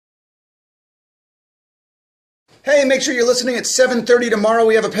Hey, make sure you're listening at 7:30 tomorrow.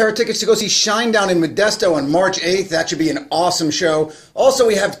 We have a pair of tickets to go see Shinedown in Modesto on March 8th. That should be an awesome show. Also,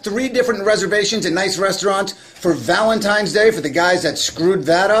 we have 3 different reservations at nice restaurants for Valentine's Day for the guys that screwed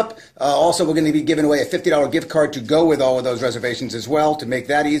that up. Also, we're going to be giving away a $50 gift card to go with all of those reservations as well to make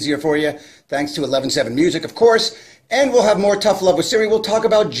that easier for you. Thanks to 11/7 Music, of course. And we'll have more Tough Love with Siri. We'll talk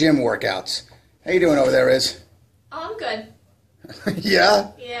about gym workouts. How you doing over there, Riz? Oh, I'm good.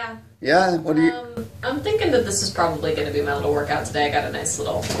 Yeah? Yeah. Yeah? What do you... I'm thinking that this is probably going to be my little workout today. I got a nice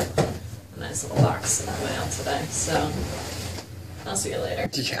little box in the mail today, so I'll see you later.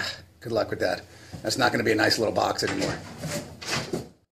 Yeah, good luck with that. That's not going to be a nice little box anymore.